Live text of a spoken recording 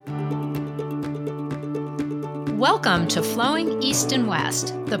Welcome to Flowing East and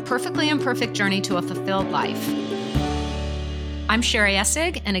West, the perfectly imperfect journey to a fulfilled life. I'm Sherry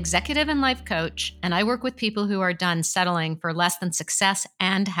Essig, an executive and life coach, and I work with people who are done settling for less than success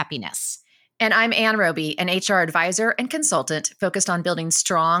and happiness. And I'm Ann Roby, an HR advisor and consultant focused on building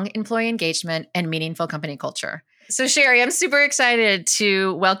strong employee engagement and meaningful company culture. So Sherry, I'm super excited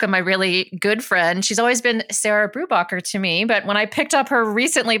to welcome my really good friend. She's always been Sarah Brubacher to me, but when I picked up her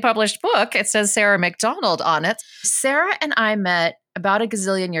recently published book, it says Sarah McDonald on it. Sarah and I met about a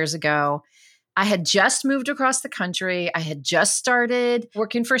gazillion years ago. I had just moved across the country. I had just started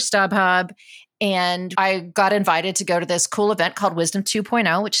working for StubHub. And I got invited to go to this cool event called Wisdom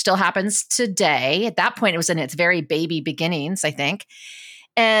 2.0, which still happens today. At that point, it was in its very baby beginnings, I think.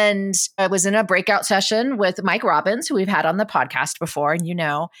 And I was in a breakout session with Mike Robbins, who we've had on the podcast before, and you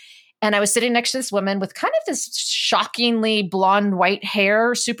know. And I was sitting next to this woman with kind of this shockingly blonde white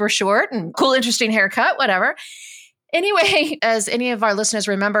hair, super short and cool, interesting haircut, whatever. Anyway, as any of our listeners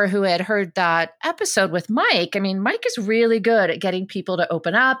remember who had heard that episode with Mike, I mean, Mike is really good at getting people to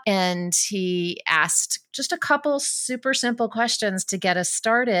open up. And he asked just a couple super simple questions to get us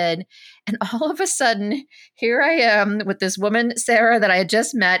started. And all of a sudden, here I am with this woman, Sarah, that I had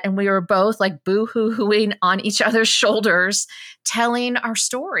just met. And we were both like boo-hoo-hooing on each other's shoulders, telling our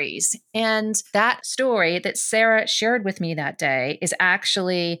stories. And that story that Sarah shared with me that day is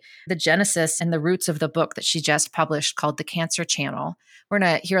actually the genesis and the roots of the book that she just published called The Cancer Channel. We're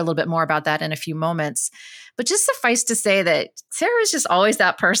going to hear a little bit more about that in a few moments. But just suffice to say that Sarah is just always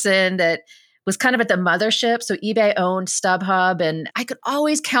that person that was kind of at the mothership. So eBay owned StubHub, and I could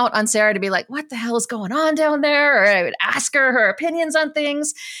always count on Sarah to be like, what the hell is going on down there? Or I would ask her opinions on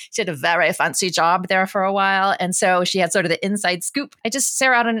things. She had a very fancy job there for a while. And so she had sort of the inside scoop.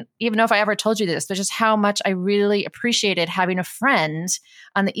 Sarah, I don't even know if I ever told you this, but just how much I really appreciated having a friend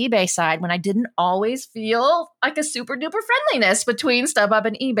on the eBay side when I didn't always feel like a super duper friendliness between StubHub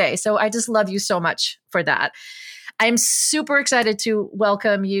and eBay. So I just love you so much for that. I'm super excited to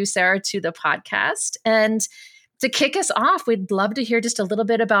welcome you, Sarah, to the podcast. And to kick us off, we'd love to hear just a little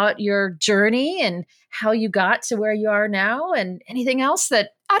bit about your journey and how you got to where you are now and anything else that,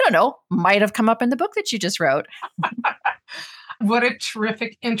 I don't know, might have come up in the book that you just wrote. What a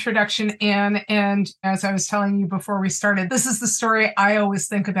terrific introduction, Anne. And as I was telling you before we started, this is the story I always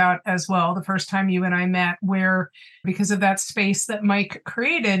think about as well. The first time you and I met, where because of that space that Mike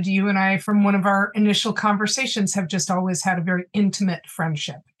created, you and I, from one of our initial conversations, have just always had a very intimate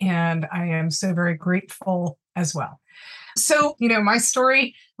friendship. And I am so very grateful as well. So, my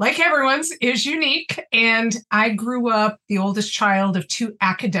story, like everyone's, is unique. And I grew up the oldest child of two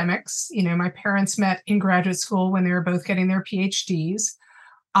academics. My parents met in graduate school when they were both getting their PhDs.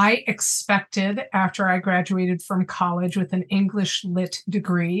 I expected, after I graduated from college with an English lit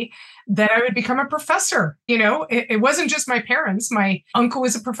degree, that I would become a professor. It wasn't just my parents. My uncle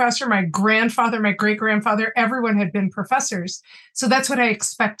was a professor, my grandfather, my great-grandfather, everyone had been professors. So that's what I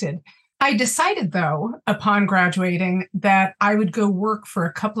expected. I decided, though, upon graduating, that I would go work for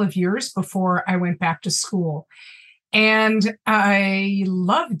a couple of years before I went back to school. And I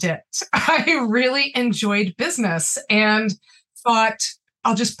loved it. I really enjoyed business and thought,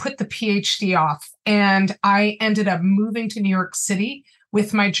 I'll just put the PhD off. And I ended up moving to New York City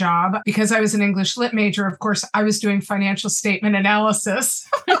with my job. Because I was an English lit major, of course, I was doing financial statement analysis.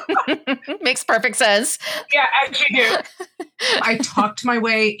 Makes perfect sense. Yeah, as you do. I talked my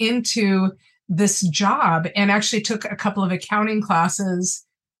way into this job and actually took a couple of accounting classes,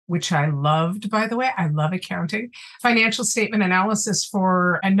 which I loved, by the way. I love accounting. Financial statement analysis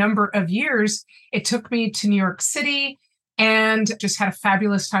for a number of years. It took me to New York City and just had a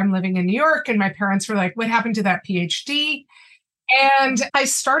fabulous time living in New York. And my parents were like, what happened to that PhD? And I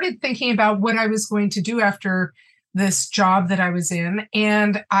started thinking about what I was going to do after this job that I was in.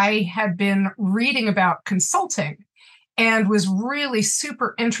 And I had been reading about consulting and was really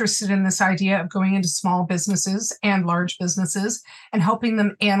super interested in this idea of going into small businesses and large businesses and helping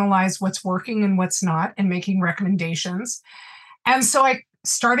them analyze what's working and what's not and making recommendations. And so I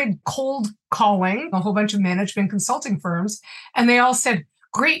started cold calling a whole bunch of management consulting firms. And they all said,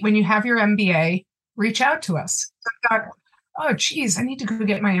 great, when you have your MBA, reach out to us. So I thought, oh, geez, I need to go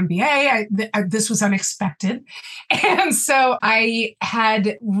get my MBA. This was unexpected. And so I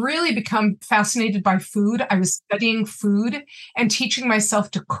had really become fascinated by food. I was studying food and teaching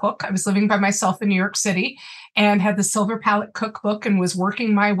myself to cook. I was living by myself in New York City and had the Silver Palette cookbook and was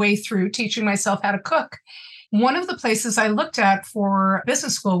working my way through teaching myself how to cook. One of the places I looked at for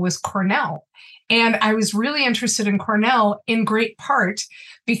business school was Cornell. And I was really interested in Cornell in great part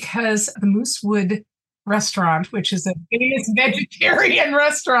because the Moosewood restaurant, which is a famous vegetarian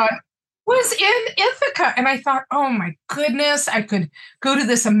restaurant, was in Ithaca. And I thought, oh my goodness, I could go to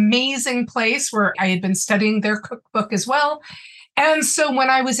this amazing place where I had been studying their cookbook as well. And so when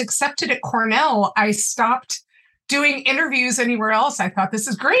I was accepted at Cornell, I stopped doing interviews anywhere else. I thought, this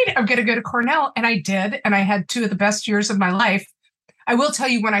is great. I'm going to go to Cornell. And I did. And I had two of the best years of my life. I will tell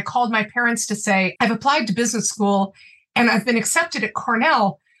you, when I called my parents to say, I've applied to business school and I've been accepted at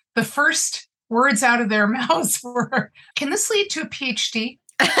Cornell, the first words out of their mouths were, can this lead to a PhD?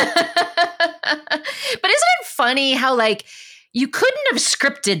 But isn't it funny how you couldn't have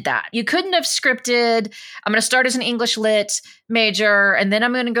scripted that? You couldn't have scripted, I'm going to start as an English lit major, and then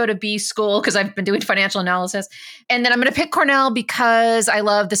I'm going to go to B school because I've been doing financial analysis. And then I'm going to pick Cornell because I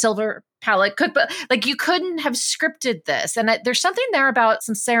love the Silver Palette cookbook. You couldn't have scripted this. And there's something there about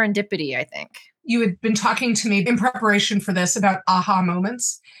some serendipity, I think. You had been talking to me in preparation for this about aha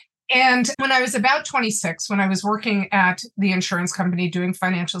moments. And when I was about 26, when I was working at the insurance company doing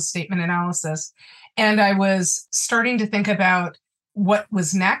financial statement analysis, and I was starting to think about what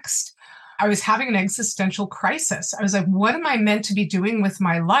was next, I was having an existential crisis. I was like, what am I meant to be doing with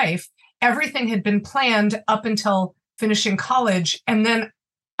my life? Everything had been planned up until finishing college. And then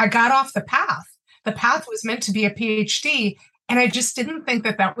I got off the path. The path was meant to be a PhD. And I just didn't think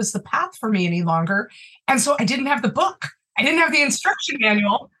that that was the path for me any longer. And so I didn't have the book. I didn't have the instruction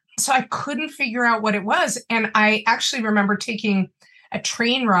manual. So I couldn't figure out what it was. And I actually remember taking a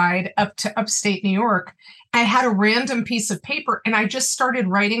train ride up to upstate New York. I had a random piece of paper and I just started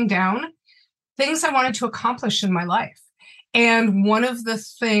writing down things I wanted to accomplish in my life. And one of the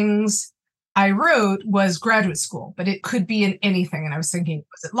things I wrote was graduate school, but it could be in anything. And I was thinking,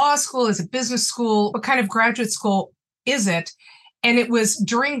 was it law school? Is it business school? What kind of graduate school is it? And it was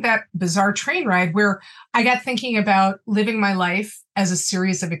during that bizarre train ride where I got thinking about living my life as a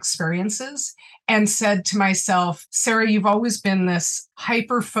series of experiences and said to myself, Sarah, you've always been this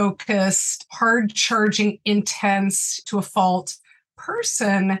hyper-focused, hard-charging, intense to a fault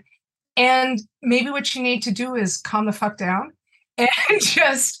person. And maybe what you need to do is calm the fuck down and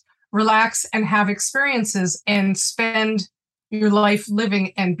just relax and have experiences and spend your life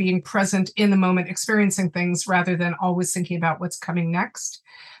living and being present in the moment, experiencing things rather than always thinking about what's coming next.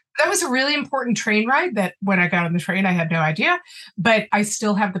 That was a really important train ride that when I got on the train, I had no idea, but I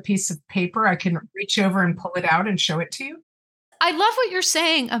still have the piece of paper. I can reach over and pull it out and show it to you. I love what you're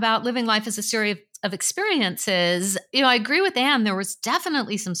saying about living life as a series of experiences. I agree with Anne. There was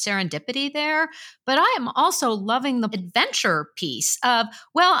definitely some serendipity there, but I am also loving the adventure piece of,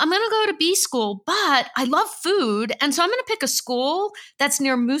 well, I'm going to go to B school, but I love food. And so I'm going to pick a school that's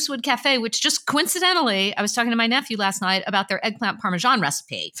near Moosewood Cafe, which just coincidentally, I was talking to my nephew last night about their eggplant Parmesan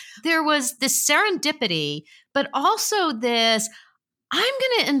recipe. There was this serendipity, but also this, I'm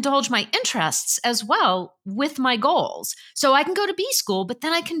going to indulge my interests as well with my goals. So I can go to B school, but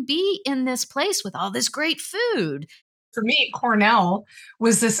then I can be in this place with all this great food. For me, Cornell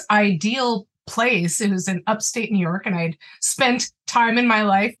was this ideal place. It was in upstate New York, and I'd spent time in my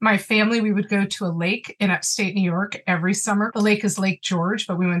life. My family, we would go to a lake in upstate New York every summer. The lake is Lake George,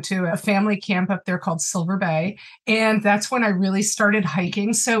 but we went to a family camp up there called Silver Bay. And that's when I really started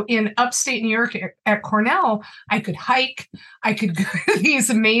hiking. So in upstate New York at Cornell, I could hike. I could go to these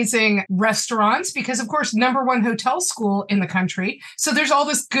amazing restaurants because, of course, #1 hotel school in the country. So there's all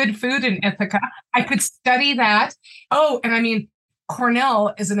this good food in Ithaca. I could study that. Oh, and I mean,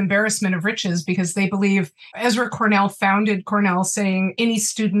 Cornell is an embarrassment of riches because they believe Ezra Cornell founded Cornell saying any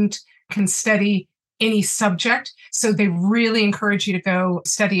student can study any subject. So they really encourage you to go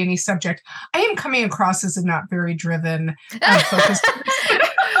study any subject. I am coming across as a not very driven, focused person.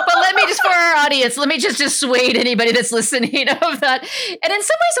 Well, let me just, for our audience, let me just dissuade anybody that's listening of that. And in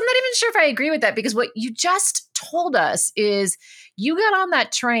some ways, I'm not even sure if I agree with that, because what you just told us is you got on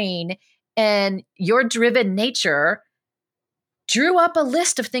that train and your driven nature drew up a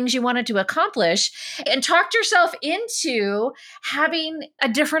list of things you wanted to accomplish and talked yourself into having a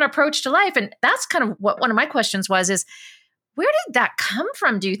different approach to life. And that's kind of what one of my questions was, is where did that come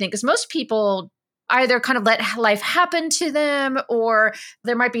from, do you think? Because most people either kind of let life happen to them, or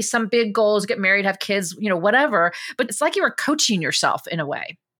there might be some big goals, get married, have kids, whatever. But it's like you were coaching yourself in a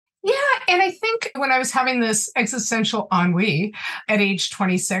way. Yeah. And I think when I was having this existential ennui at age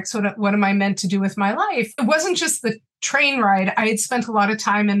 26, what am I meant to do with my life? It wasn't just the train ride. I had spent a lot of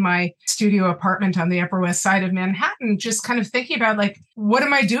time in my studio apartment on the Upper West Side of Manhattan, just kind of thinking about what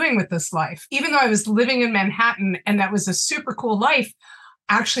am I doing with this life? Even though I was living in Manhattan and that was a super cool life,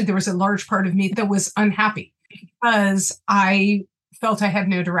 actually, there was a large part of me that was unhappy because I felt I had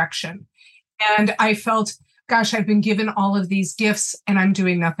no direction. And I felt, gosh, I've been given all of these gifts and I'm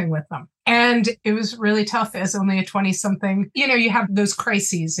doing nothing with them. And it was really tough as only a 20 something. You have those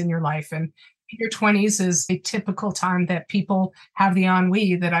crises in your life. And your 20s is a typical time that people have the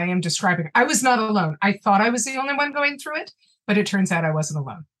ennui that I am describing. I was not alone. I thought I was the only one going through it, but it turns out I wasn't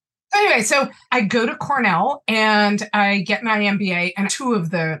alone. Anyway, so I go to Cornell and I get my MBA, and two of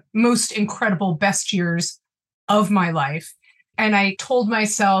the most incredible, best years of my life. And I told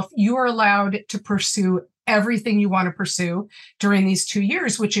myself, you are allowed to pursue everything you want to pursue during these 2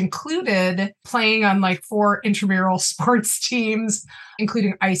 years, which included playing on like 4 intramural sports teams,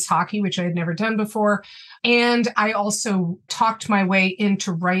 including ice hockey, which I had never done before. And I also talked my way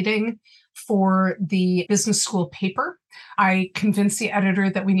into writing for the business school paper. I convinced the editor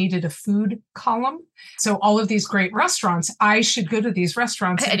that we needed a food column. So all of these great restaurants, I should go to these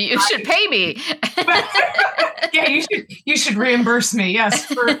restaurants. And you should pay me. Yeah, you should reimburse me. Yes,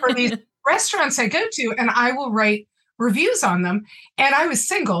 for these restaurants I go to, and I will write reviews on them. And I was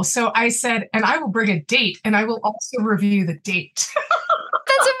single. So I said, and I will bring a date and I will also review the date.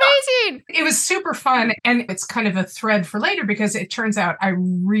 That's amazing. It was super fun. And it's kind of a thread for later because it turns out I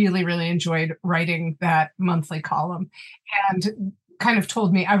really, really enjoyed writing that monthly column and kind of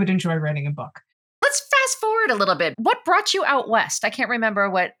told me I would enjoy writing a book. Let's fast forward a little bit. What brought you out west? I can't remember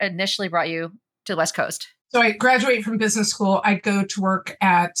what initially brought you to the West Coast. So I graduate from business school. I go to work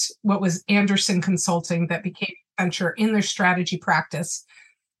at what was Andersen Consulting that became Accenture in their strategy practice.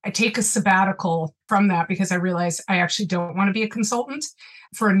 I take a sabbatical from that because I realized I actually don't want to be a consultant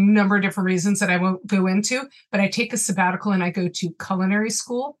for a number of different reasons that I won't go into. But I take a sabbatical and I go to culinary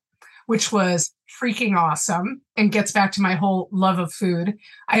school, which was freaking awesome and gets back to my whole love of food.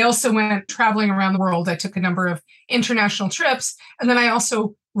 I also went traveling around the world. I took a number of international trips. And then I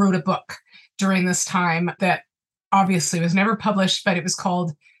also wrote a book during this time that obviously was never published, but it was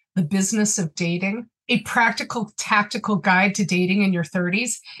called The Business of Dating, a practical, tactical guide to dating in your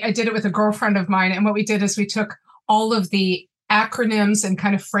 30s. I did it with a girlfriend of mine. And what we did is we took all of the acronyms and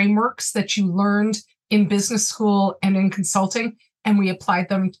kind of frameworks that you learned in business school and in consulting, and we applied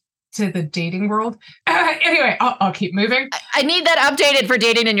them to the dating world. Anyway, I'll keep moving. I need that updated for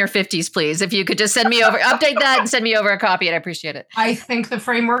dating in your 50s, please. If you could just update that and send me over a copy, I'd appreciate it. I think the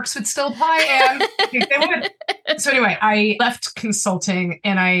frameworks would still apply, and I think they would. So anyway, I left consulting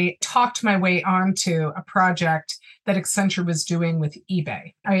and I talked my way onto a project that Accenture was doing with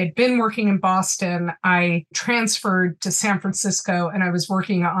eBay. I had been working in Boston. I transferred to San Francisco and I was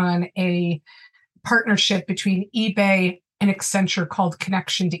working on a partnership between eBay and Accenture called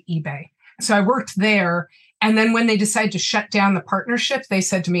Connection to eBay. So I worked there. And then when they decided to shut down the partnership, they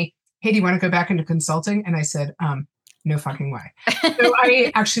said to me, hey, do you want to go back into consulting? And I said, no fucking way. So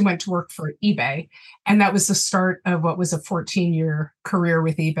I actually went to work for eBay. And that was the start of what was a 14-year career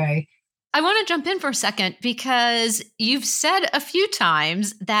with eBay. I want to jump in for a second because you've said a few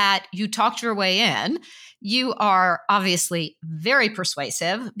times that you talked your way in. You are obviously very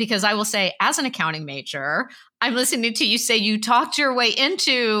persuasive because I will say, as an accounting major, I'm listening to you say you talked your way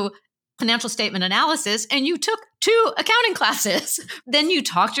into financial statement analysis and you took 2 accounting classes. Then you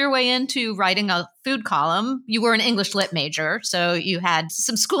talked your way into writing a food column. You were an English lit major, so you had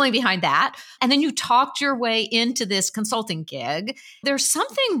some schooling behind that. And then you talked your way into this consulting gig. There's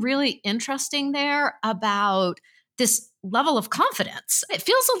something really interesting there about this level of confidence. It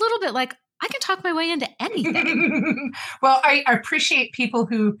feels a little bit like I can talk my way into anything. Well, I appreciate people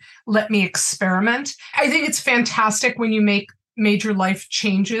who let me experiment. I think it's fantastic when you make major life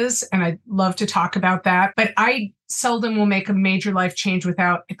changes, and I'd love to talk about that. But I seldom will make a major life change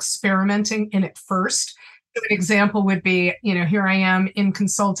without experimenting in it first. So an example would be, here I am in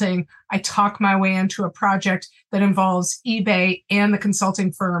consulting. I talk my way into a project that involves eBay and the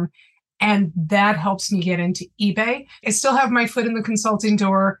consulting firm. And that helps me get into eBay. I still have my foot in the consulting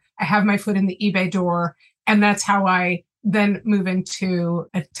door. I have my foot in the eBay door. And that's how I then move into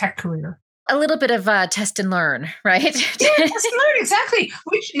a tech career. A little bit of test and learn, right? Yeah, test and learn, exactly.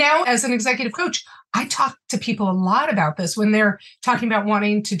 Which now, as an executive coach, I talk to people a lot about this when they're talking about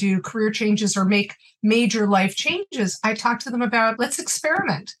wanting to do career changes or make major life changes. I talk to them about, let's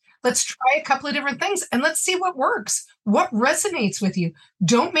experiment. Let's try a couple of different things and let's see what works. What resonates with you?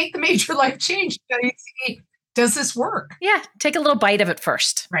 Don't make the major life change until you see, does this work? Yeah, take a little bite of it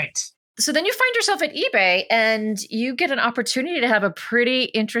first. Right. So then you find yourself at eBay and you get an opportunity to have a pretty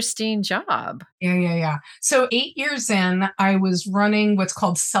interesting job. Yeah. So 8 years in, I was running what's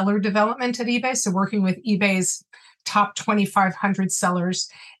called seller development at eBay. So working with eBay's top 2,500 sellers.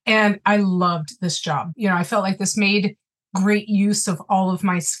 And I loved this job. I felt like this made great use of all of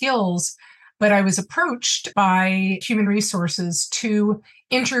my skills, but I was approached by human resources to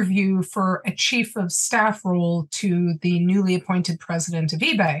interview for a chief of staff role to the newly appointed president of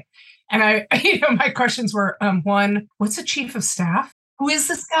eBay. And my questions were, one, what's a chief of staff? Who is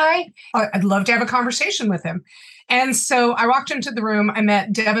this guy? I'd love to have a conversation with him. And so I walked into the room, I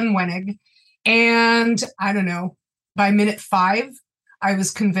met Devin Wenig, and I don't know, by minute 5, I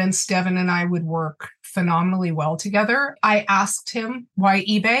was convinced Devin and I would work phenomenally well together. I asked him why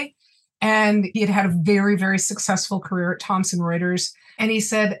eBay, and he had had a very, very successful career at Thomson Reuters. And he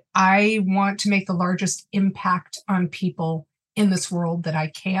said, I want to make the largest impact on people in this world that I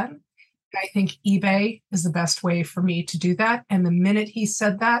can. I think eBay is the best way for me to do that. And the minute he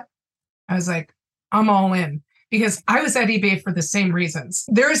said that, I was like, I'm all in, because I was at eBay for the same reasons.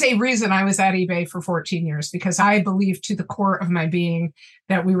 There is a reason I was at eBay for 14 years, because I believe to the core of my being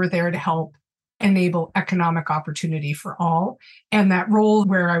that we were there to help enable economic opportunity for all. And that role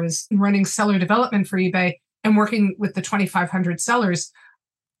where I was running seller development for eBay and working with the 2,500 sellers,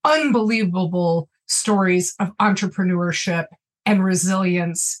 unbelievable stories of entrepreneurship and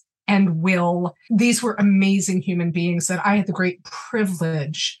resilience and will. These were amazing human beings that I had the great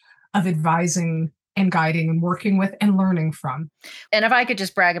privilege of advising and guiding and working with and learning from. And if I could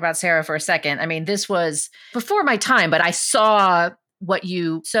just brag about Sarah for a second, I mean, this was before my time, but I saw what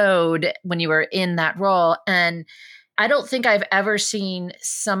you sowed when you were in that role. And I don't think I've ever seen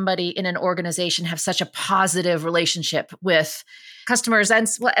somebody in an organization have such a positive relationship with customers and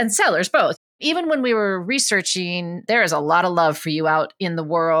sellers both. Even when we were researching, there is a lot of love for you out in the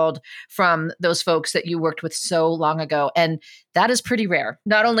world from those folks that you worked with so long ago. And that is pretty rare.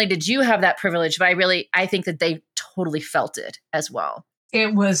 Not only did you have that privilege, but I think that they totally felt it as well.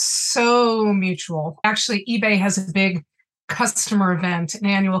 It was so mutual. Actually, eBay has a big customer event, an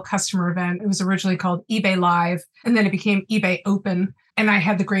annual customer event. It was originally called eBay Live, and then it became eBay Open. And I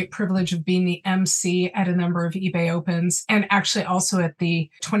had the great privilege of being the MC at a number of eBay Opens, and actually also at the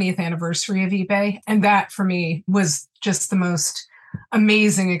 20th anniversary of eBay. And that for me was just the most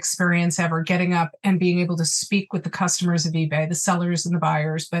amazing experience ever, getting up and being able to speak with the customers of eBay, the sellers and the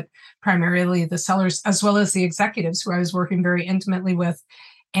buyers, but primarily the sellers, as well as the executives who I was working very intimately with,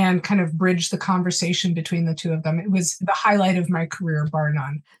 and kind of bridge the conversation between the two of them. It was the highlight of my career, bar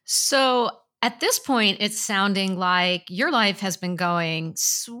none. So at this point, it's sounding like your life has been going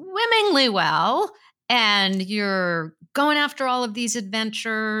swimmingly well, and you're going after all of these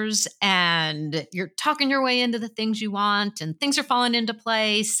adventures, and you're talking your way into the things you want, and things are falling into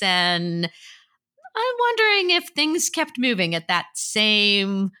place. And I'm wondering if things kept moving at that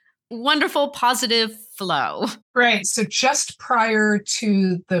same wonderful, positive flow. Right. So just prior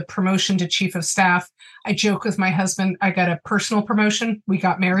to the promotion to chief of staff, I joke with my husband, I got a personal promotion. We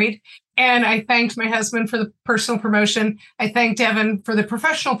got married. And I thanked my husband for the personal promotion. I thanked Devin for the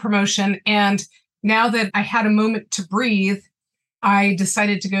professional promotion. And now that I had a moment to breathe, I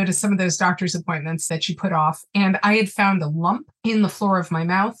decided to go to some of those doctor's appointments that you put off. And I had found a lump in the floor of my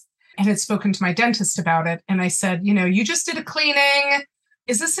mouth and had spoken to my dentist about it. And I said, you just did a cleaning.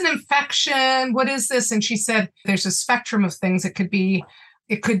 Is this an infection? What is this? And she said, there's a spectrum of things. It could be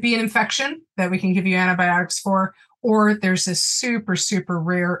an infection that we can give you antibiotics for, or there's this super, super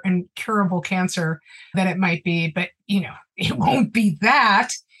rare and curable cancer that it might be, but it won't be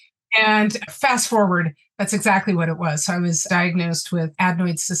that. And fast forward, that's exactly what it was. So I was diagnosed with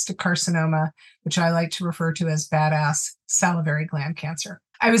adenoid cystic carcinoma, which I like to refer to as badass salivary gland cancer.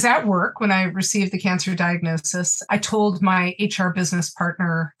 I was at work when I received the cancer diagnosis. I told my HR business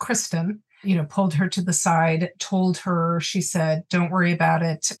partner, Kristen, pulled her to the side, told her, she said, don't worry about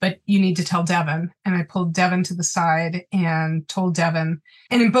it, but you need to tell Devin. And I pulled Devin to the side and told Devin.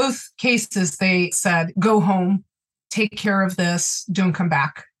 And in both cases, they said, go home, take care of this, don't come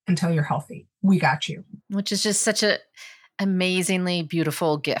back until you're healthy. We got you. Which is just such a amazingly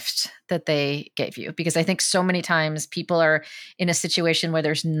beautiful gift that they gave you, because I think so many times people are in a situation where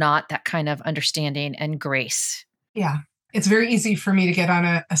there's not that kind of understanding and grace. Yeah. It's very easy for me to get on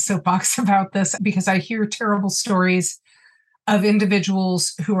a soapbox about this because I hear terrible stories of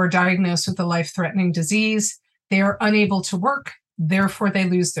individuals who are diagnosed with a life-threatening disease. They are unable to work, therefore they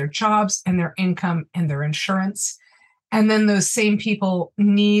lose their jobs and their income and their insurance. And then those same people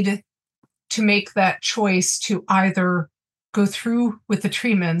need to make that choice to either go through with the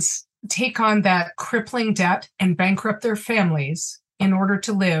treatments, take on that crippling debt and bankrupt their families in order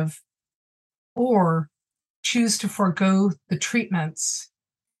to live, or choose to forego the treatments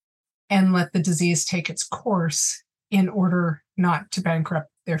and let the disease take its course in order not to bankrupt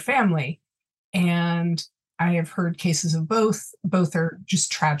their family. And I have heard cases of both. Both are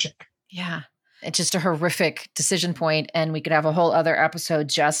just tragic. Yeah. It's just a horrific decision point, and we could have a whole other episode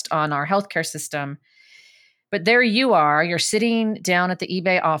just on our healthcare system. But there you are, you're sitting down at the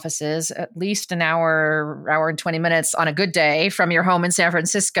eBay offices, at least an hour and 20 minutes on a good day from your home in San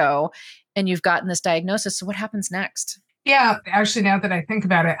Francisco, and you've gotten this diagnosis. So what happens next? Yeah, actually, now that I think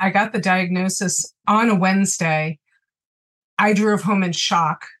about it, I got the diagnosis on a Wednesday. I drove home in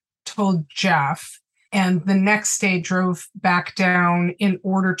shock, told Jeff, and the next day drove back down in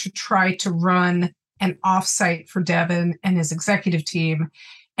order to try to run an offsite for Devin and his executive team.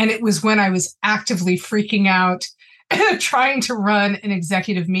 And it was when I was actively freaking out, trying to run an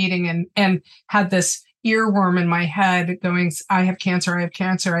executive meeting and had this earworm in my head going, I have cancer, I have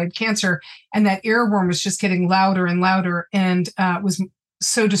cancer, I have cancer. And that earworm was just getting louder and louder and was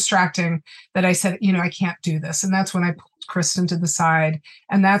so distracting that I said, I can't do this. And that's when I pulled Kristen to the side.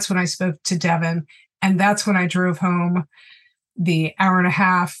 And that's when I spoke to Devin. And that's when I drove home the hour and a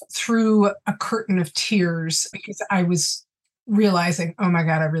half through a curtain of tears because I was realizing, oh my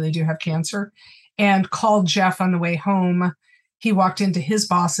God, I really do have cancer, and called Jeff on the way home. He walked into his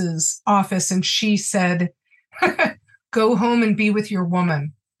boss's office and she said, go home and be with your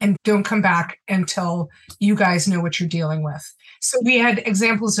woman and don't come back until you guys know what you're dealing with. So we had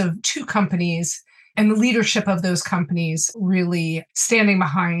examples of two companies and the leadership of those companies really standing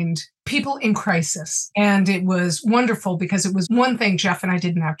behind people in crisis. And it was wonderful because it was one thing Jeff and I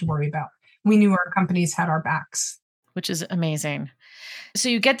didn't have to worry about. We knew our companies had our backs. Which is amazing. So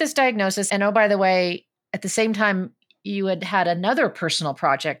you get this diagnosis. And oh, by the way, at the same time, you had another personal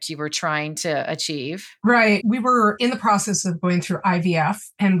project you were trying to achieve. Right. We were in the process of going through IVF,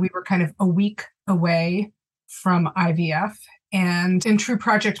 and we were kind of a week away from IVF. And in true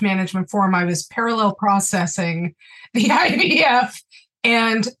project management form, I was parallel processing the IVF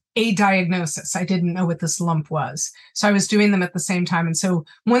and a diagnosis. I didn't know what this lump was. So I was doing them at the same time. And so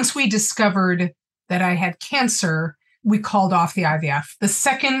once we discovered that I had cancer, we called off the IVF. The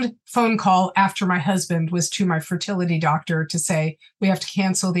second phone call after my husband was to my fertility doctor to say, we have to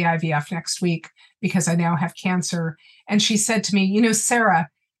cancel the IVF next week because I now have cancer. And she said to me, Sarah,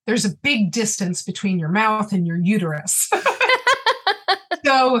 there's a big distance between your mouth and your uterus.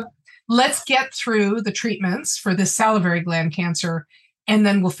 So let's get through the treatments for this salivary gland cancer, and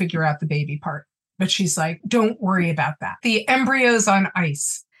then we'll figure out the baby part. But she's like, don't worry about that. The embryo's on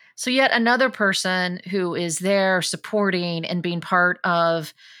ice. So yet another person who is there supporting and being part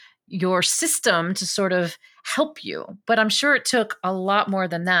of your system to sort of help you. But I'm sure it took a lot more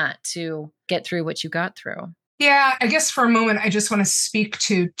than that to get through what you got through. Yeah, I guess for a moment, I just want to speak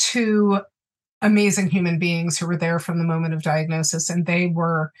to two amazing human beings who were there from the moment of diagnosis. And they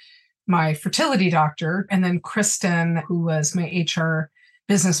were my fertility doctor, and then Kristen, who was my HR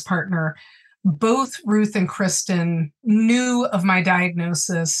business partner. Both Ruth and Kristen knew of my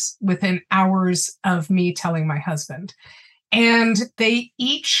diagnosis within hours of me telling my husband. And they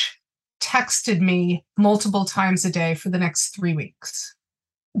each texted me multiple times a day for the next 3 weeks,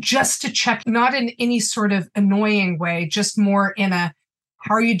 just to check, not in any sort of annoying way, just more in a,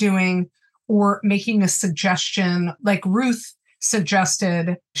 how are you doing? Or making a suggestion, like Ruth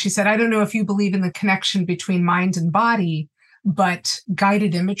suggested. She said, I don't know if you believe in the connection between mind and body, but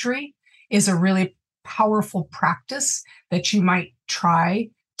guided imagery is a really powerful practice that you might try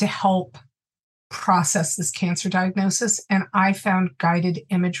to help process this cancer diagnosis. And I found guided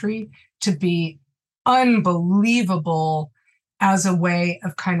imagery to be unbelievable as a way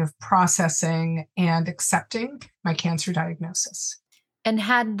of kind of processing and accepting my cancer diagnosis. And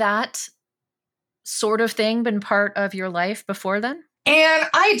had that sort of thing been part of your life before then? And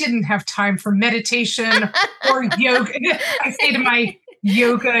I didn't have time for meditation or yoga. I say to my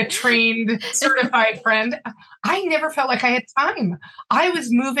yoga trained certified friend, I never felt like I had time. I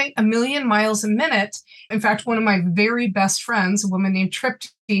was moving a million miles a minute. In fact, one of my very best friends, a woman named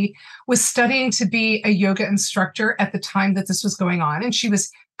Tripti, was studying to be a yoga instructor at the time that this was going on. And she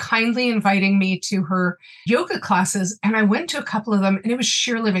was kindly inviting me to her yoga classes. And I went to a couple of them, and it was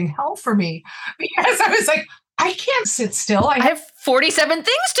sheer living hell for me because I was like, I can't sit still. I have 47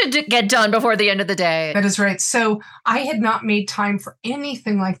 things to get done before the end of the day. That is right. So I had not made time for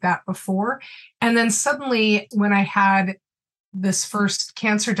anything like that before. And then suddenly, when I had this first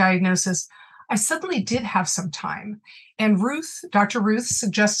cancer diagnosis, I suddenly did have some time. And Dr. Ruth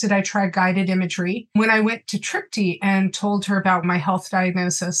suggested I try guided imagery. When I went to Tripti and told her about my health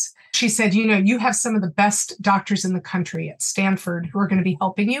diagnosis, she said, you have some of the best doctors in the country at Stanford who are going to be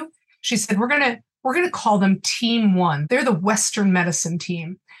helping you. She said, we're going to call them Team 1. They're the Western medicine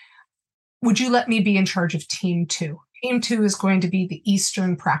team. Would you let me be in charge of Team 2? Team 2 is going to be the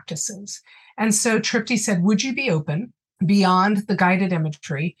Eastern practices. And so Tripti said, would you be open beyond the guided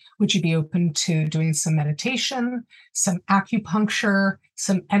imagery, would you be open to doing some meditation, some acupuncture,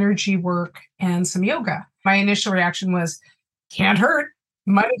 some energy work, and some yoga? My initial reaction was, can't hurt,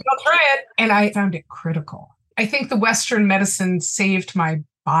 might as well try it. And I found it critical. I think the Western medicine saved my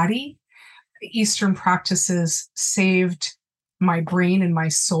body. The Eastern practices saved my brain and my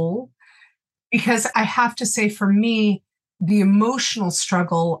soul. Because I have to say, for me, the emotional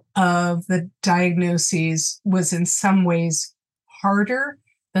struggle of the diagnoses was in some ways harder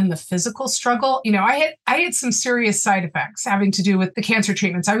than the physical struggle. I had some serious side effects having to do with the cancer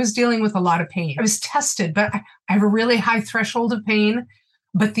treatments. I was dealing with a lot of pain. I was tested, but I have a really high threshold of pain.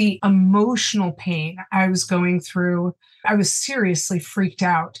 But the emotional pain I was going through, I was seriously freaked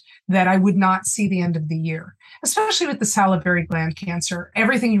out that I would not see the end of the year, especially with the salivary gland cancer.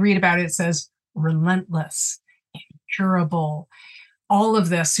 Everything you read about it says relentless, incurable, all of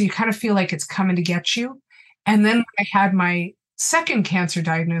this. So you kind of feel like it's coming to get you. And then I had my second cancer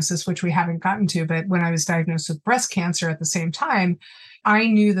diagnosis, which we haven't gotten to, but when I was diagnosed with breast cancer at the same time, I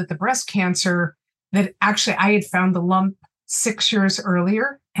knew that the breast cancer, that actually I had found the lump 6 years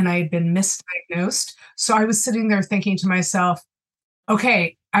earlier and I had been misdiagnosed. So I was sitting there thinking to myself,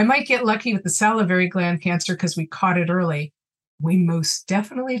 okay, I might get lucky with the salivary gland cancer because we caught it early. We most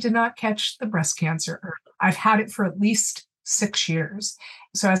definitely did not catch the breast cancer early. I've had it for at least 6 years.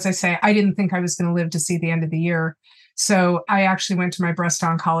 So as I say, I didn't think I was going to live to see the end of the year. So I actually went to my breast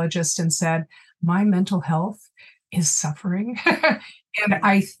oncologist and said, my mental health is suffering. And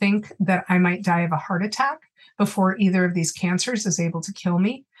I think that I might die of a heart attack before either of these cancers is able to kill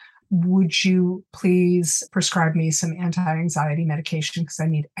me. Would you please prescribe me some anti-anxiety medication because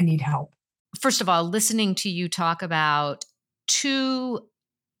I need help? First of all, listening to you talk about two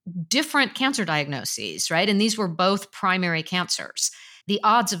different cancer diagnoses, right? And these were both primary cancers. The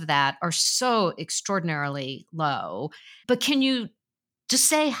odds of that are so extraordinarily low. But can you just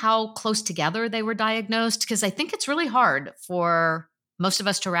say how close together they were diagnosed? Because I think it's really hard for most of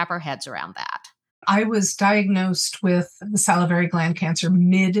us to wrap our heads around that. I was diagnosed with the salivary gland cancer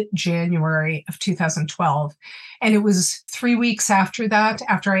mid-January of 2012. And it was 3 weeks after that,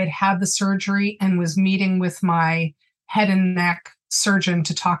 after I had had the surgery and was meeting with my head and neck surgeon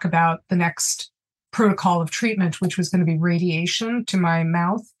to talk about the next protocol of treatment, which was going to be radiation to my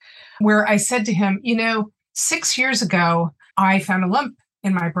mouth, where I said to him, 6 years ago, I found a lump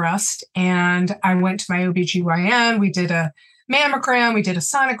in my breast and I went to my OBGYN. We did a mammogram, we did a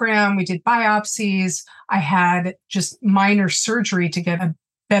sonogram, we did biopsies. I had just minor surgery to get a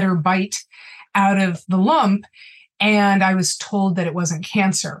better bite out of the lump. And I was told that it wasn't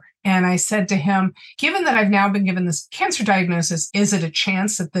cancer. And I said to him, given that I've now been given this cancer diagnosis, is it a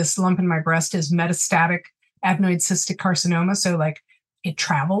chance that this lump in my breast is metastatic adenoid cystic carcinoma? So like it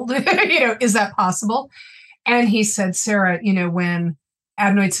traveled, is that possible? And he said, Sarah, when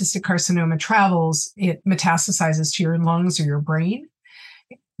adenoid cystic carcinoma travels, it metastasizes to your lungs or your brain,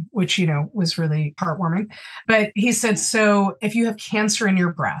 which, was really heartwarming. But he said, so if you have cancer in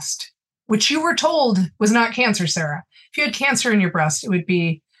your breast, which you were told was not cancer, Sarah, if you had cancer in your breast, it would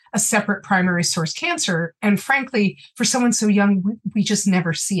be a separate primary source cancer. And frankly, for someone so young, we just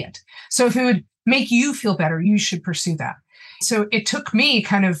never see it. So if it would make you feel better, you should pursue that. So it took me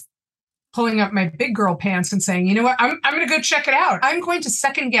kind of pulling up my big girl pants and saying, you know what, I'm going to go check it out. I'm going to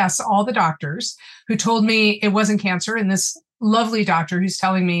second guess all the doctors who told me it wasn't cancer. And this lovely doctor who's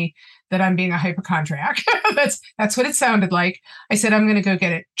telling me that I'm being a hypochondriac. That's what it sounded like. I said, I'm going to go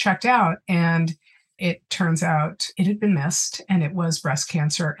get it checked out. And it turns out it had been missed and it was breast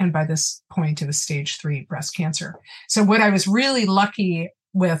cancer. And by this point, it was stage 3 breast cancer. So what I was really lucky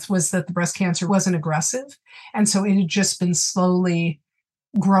with was that the breast cancer wasn't aggressive. And so it had just been slowly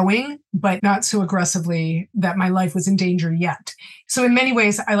growing, but not so aggressively that my life was in danger yet. So in many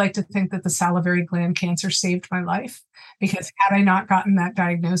ways, I like to think that the salivary gland cancer saved my life, because had I not gotten that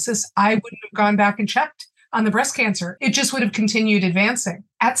diagnosis, I wouldn't have gone back and checked on the breast cancer. It just would have continued advancing.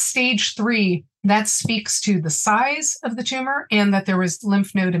 At stage 3, that speaks to the size of the tumor and that there was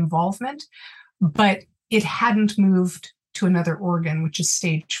lymph node involvement, but it hadn't moved to another organ, which is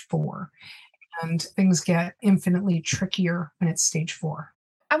stage 4. And things get infinitely trickier when it's stage 4.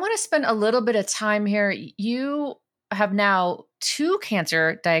 I want to spend a little bit of time here. You have now 2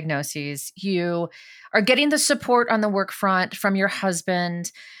 cancer diagnoses. You are getting the support on the work front from your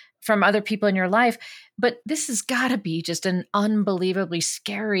husband, from other people in your life, but this has got to be just an unbelievably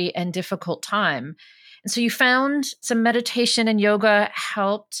scary and difficult time. And so you found some meditation and yoga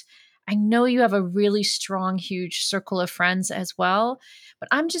helped. I know you have a really strong, huge circle of friends as well, but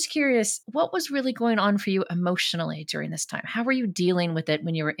I'm just curious, what was really going on for you emotionally during this time? How were you dealing with it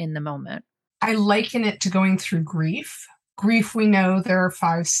when you were in the moment? I liken it to going through grief. Grief, we know there are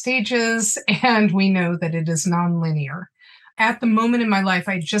 5 stages, and we know that it is nonlinear. At the moment in my life,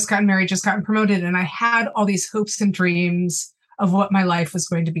 I had just gotten married, just gotten promoted, and I had all these hopes and dreams of what my life was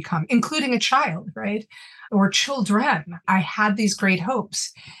going to become, including a child, right? Or children. I had these great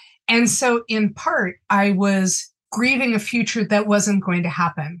hopes. And so, in part, I was grieving a future that wasn't going to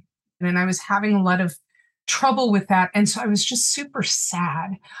happen. And I was having a lot of trouble with that. And so I was just super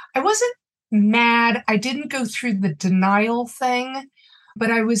sad. I wasn't mad. I didn't go through the denial thing, but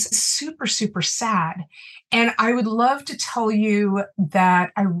I was super, super sad. And I would love to tell you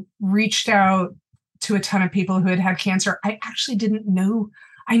that I reached out to a ton of people who had had cancer. I actually didn't know.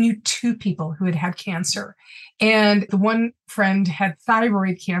 I knew 2 people who had had cancer. And the one friend had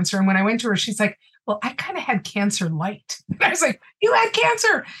thyroid cancer. And when I went to her, she's like, well, I kind of had cancer light. I was like, you had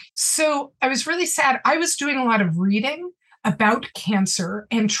cancer. So I was really sad. I was doing a lot of reading about cancer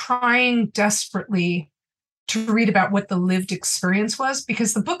and trying desperately to read about what the lived experience was,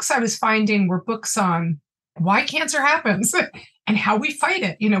 because the books I was finding were books on why cancer happens and how we fight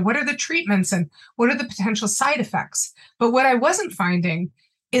it. What are the treatments and what are the potential side effects? But what I wasn't finding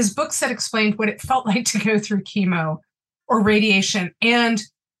is books that explained what it felt like to go through chemo or radiation, and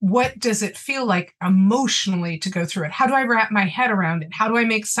what does it feel like emotionally to go through it? How do I wrap my head around it? How do I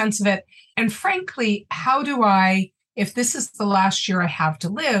make sense of it? And frankly, how do I, if this is the last year I have to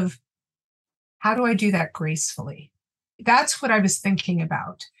live, how do I do that gracefully? That's what I was thinking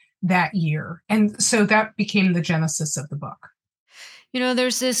about that year. And so that became the genesis of the book.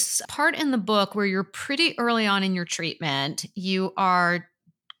 There's this part in the book where you're pretty early on in your treatment. You are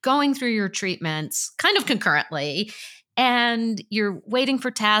going through your treatments kind of concurrently, and you're waiting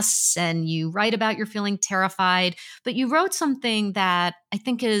for tests, and you write about you're feeling terrified. But you wrote something that I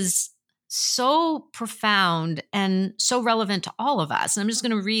think is so profound and so relevant to all of us. And I'm just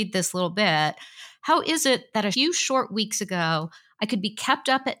going to read this little bit. How is it that a few short weeks ago, I could be kept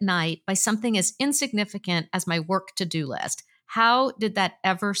up at night by something as insignificant as my work to-do list? How did that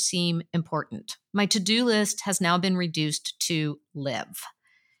ever seem important? My to-do list has now been reduced to live.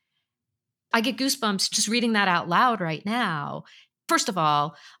 I get goosebumps just reading that out loud right now. First of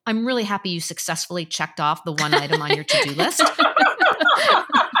all, I'm really happy you successfully checked off the one item on your to-do list.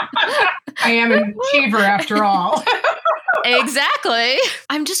 I am an achiever after all. Exactly.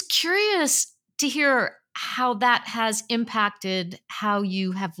 I'm just curious to hear how that has impacted how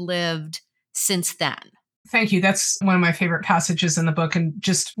you have lived since then. Thank you. That's one of my favorite passages in the book, and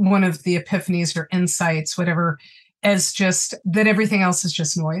just one of the epiphanies or insights, whatever, as just that everything else is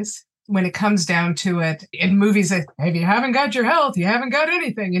just noise. When it comes down to it, in movies, if you haven't got your health, you haven't got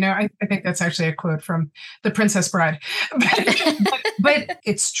anything. I think that's actually a quote from The Princess Bride. But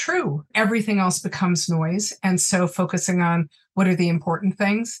it's true. Everything else becomes noise. And so focusing on what are the important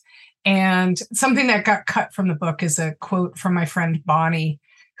things. And something that got cut from the book is a quote from my friend Bonnie,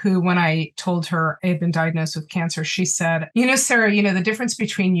 who, when I told her I had been diagnosed with cancer, she said, Sarah, the difference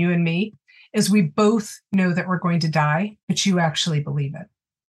between you and me is we both know that we're going to die, but you actually believe it.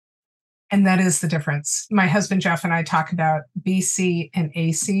 And that is the difference. My husband, Jeff, and I talk about BC and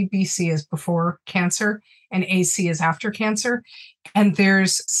AC. BC is before cancer and AC is after cancer. And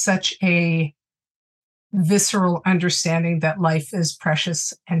there's such a visceral understanding that life is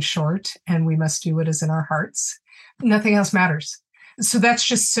precious and short, and we must do what is in our hearts. Nothing else matters. So that's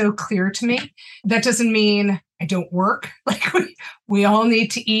just so clear to me. That doesn't mean I don't work. Like we all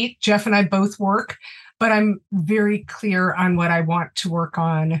need to eat. Jeff and I both work. But I'm very clear on what I want to work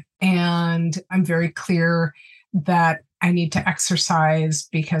on. And I'm very clear that I need to exercise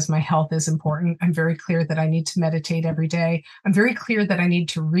because my health is important. I'm very clear that I need to meditate every day. I'm very clear that I need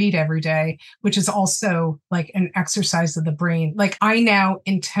to read every day, which is also like an exercise of the brain. Like I now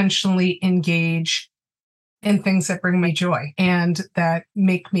intentionally engage in things that bring me joy and that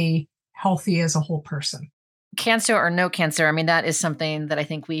make me healthy as a whole person. Cancer or no cancer, I mean, that is something that I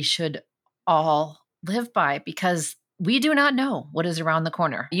think we should all live by, because we do not know what is around the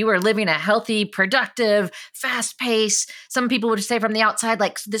corner. You are living a healthy, productive, fast pace. Some people would say from the outside,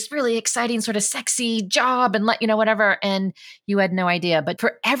 like this really exciting sort of sexy job and whatever. And you had no idea. But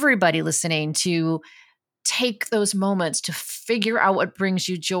for everybody listening, to take those moments to figure out what brings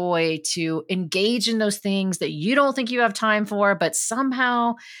you joy, to engage in those things that you don't think you have time for, but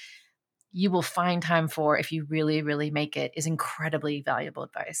somehow you will find time for if you really, really make it, is incredibly valuable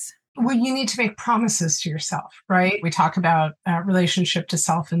advice. Well, you need to make promises to yourself, right? We talk about relationship to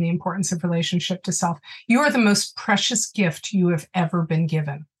self and the importance of relationship to self. You are the most precious gift you have ever been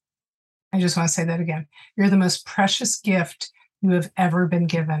given. I just want to say that again. You're the most precious gift you have ever been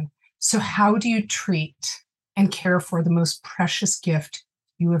given. So how do you treat and care for the most precious gift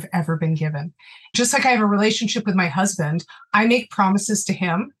you have ever been given. Just like I have a relationship with my husband, I make promises to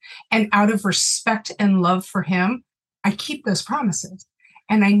him, and out of respect and love for him, I keep those promises.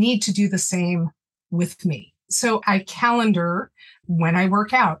 And I need to do the same with me. So I calendar when I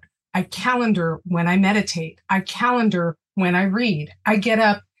work out. I calendar when I meditate. I calendar when I read. I get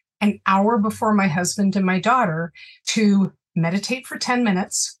up an hour before my husband and my daughter to meditate for 10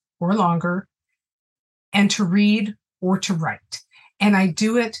 minutes or longer and to read or to write. And I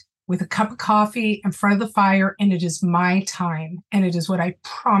do it with a cup of coffee in front of the fire, and it is my time, and it is what I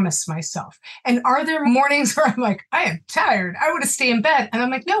promise myself. And are there mornings where I'm like, I am tired, I want to stay in bed? And I'm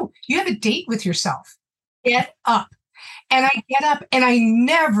like, no, you have a date with yourself. Get up. And I get up and I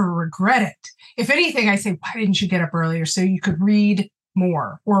never regret it. If anything, I say, why didn't you get up earlier so you could read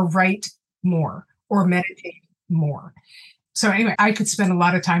more or write more or meditate more? So anyway, I could spend a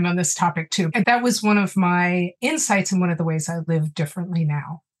lot of time on this topic too. And that was one of my insights and one of the ways I live differently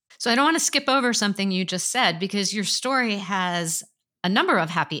now. So I don't want to skip over something you just said, because your story has a number of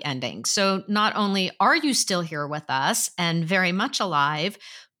happy endings. So not only are you still here with us and very much alive,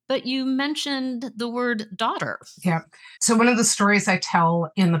 but you mentioned the word daughter. Yeah. So one of the stories I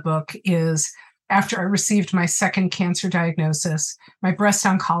tell in the book is after I received my second cancer diagnosis, my breast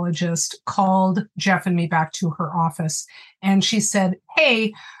oncologist called Jeff and me back to her office. And she said,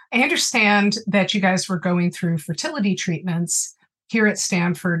 hey, I understand that you guys were going through fertility treatments here at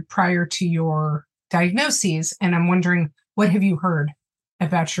Stanford prior to your diagnoses. And I'm wondering, what have you heard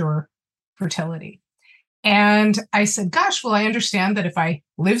about your fertility? And I said, gosh, well, I understand that if I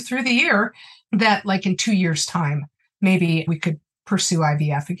live through the year, that like in 2 years' time, maybe we could pursue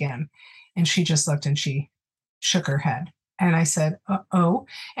IVF again. And she just looked and she shook her head. And I said, uh-oh.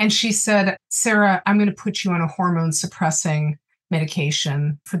 And she said, Sarah, I'm going to put you on a hormone suppressing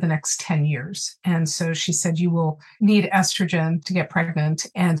medication for the next 10 years. And so she said, you will need estrogen to get pregnant.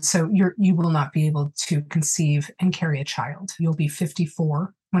 And so you will not be able to conceive and carry a child. You'll be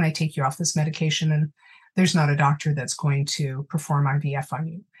 54 when I take you off this medication. And there's not a doctor that's going to perform IVF on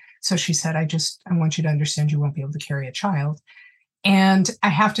you. So she said, I want you to understand you won't be able to carry a child. And I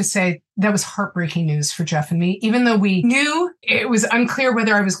have to say, that was heartbreaking news for Jeff and me, even though we knew it was unclear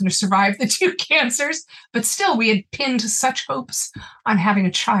whether I was going to survive the 2 cancers, but still we had pinned such hopes on having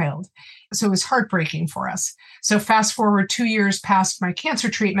a child. So it was heartbreaking for us. So fast forward 2 years past my cancer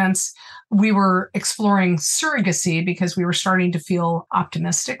treatments, we were exploring surrogacy because we were starting to feel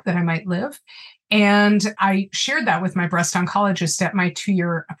optimistic that I might live. And I shared that with my breast oncologist at my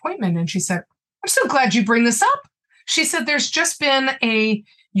 2-year appointment. And she said, I'm so glad you bring this up. She said, there's just been a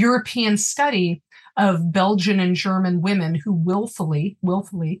European study of Belgian and German women who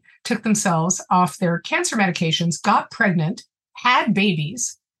willfully took themselves off their cancer medications, got pregnant, had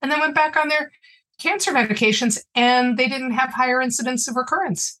babies, and then went back on their cancer medications, and they didn't have higher incidence of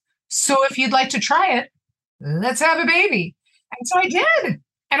recurrence. So if you'd like to try it, let's have a baby. And so I did.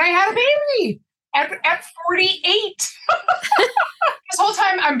 And I had a baby at 48. This whole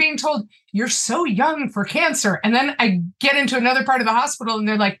time I'm being told, you're so young for cancer. And then I get into another part of the hospital and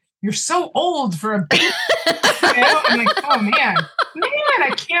they're like, you're so old for a baby. I'm like, oh man,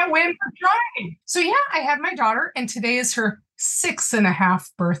 I can't win for trying. So yeah, I had my daughter, and today is her 6.5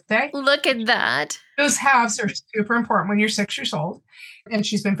 birthday. Look at that. Those halves are super important when you're 6 years old. And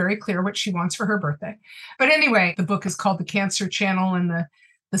she's been very clear what she wants for her birthday. But anyway, the book is called The Cancer Channel, and the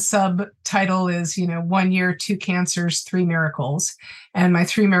subtitle is, 1 year, 2 cancers, 3 miracles. And my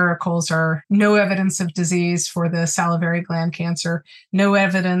 3 miracles are no evidence of disease for the salivary gland cancer, no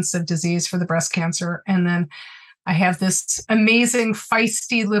evidence of disease for the breast cancer. And then I have this amazing,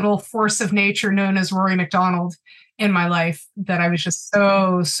 feisty little force of nature known as Rory McDonald in my life that I was just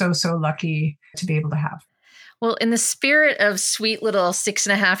so lucky to be able to have. Well, in the spirit of sweet little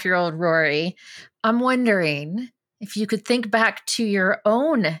 6.5-year-old Rory, I'm wondering if you could think back to your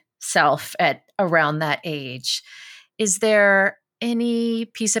own self at around that age. Is there any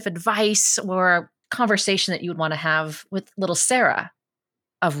piece of advice or conversation that you would want to have with little Sarah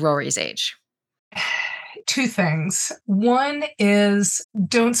of Rory's age? 2 things. One is,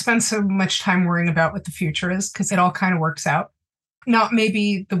 don't spend so much time worrying about what the future is, because it all kind of works out. Not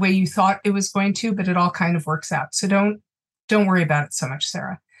maybe the way you thought it was going to, but it all kind of works out. So don't worry about it so much,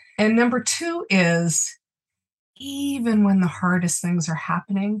 Sarah. And number 2 is, even when the hardest things are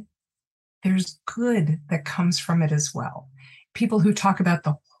happening, there's good that comes from it as well. People who talk about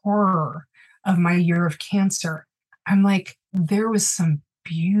the horror of my year of cancer, I'm like, there was some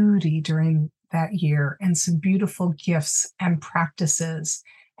beauty during that year and some beautiful gifts and practices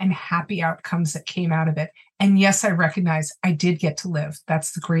and happy outcomes that came out of it. And yes, I recognize I did get to live.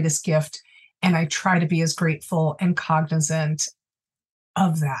 That's the greatest gift. And I try to be as grateful and cognizant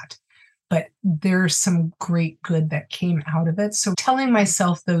of that. But there's some great good that came out of it. So telling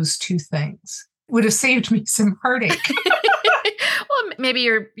myself those two things would have saved me some heartache. Well, maybe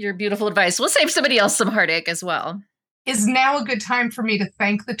your beautiful advice will save somebody else some heartache as well. Is now a good time for me to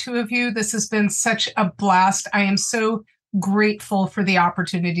thank the two of you? This has been such a blast. I am so grateful for the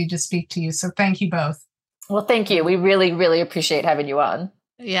opportunity to speak to you. So thank you both. Well, thank you. We really, really appreciate having you on.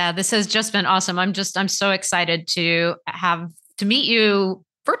 Yeah, this has just been awesome. I'm so excited to meet you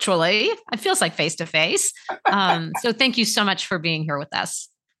virtually. It feels like face-to-face. So thank you so much for being here with us.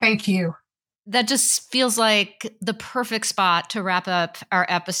 Thank you. That just feels like the perfect spot to wrap up our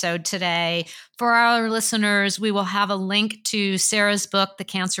episode today. For our listeners, we will have a link to Sarah's book, The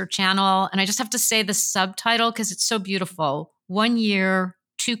Cancer Channel. And I just have to say the subtitle because it's so beautiful. 1 year,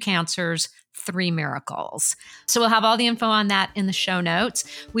 2 cancers, 3 miracles. So we'll have all the info on that in the show notes.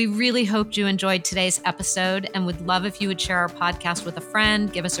 We really hoped you enjoyed today's episode and would love if you would share our podcast with a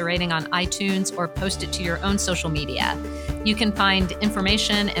friend, give us a rating on iTunes, or post it to your own social media. You can find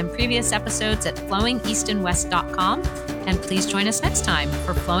information and previous episodes at flowingeastandwest.com. And please join us next time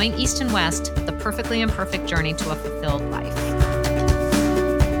for Flowing East and West, the perfectly imperfect journey to a fulfilled life.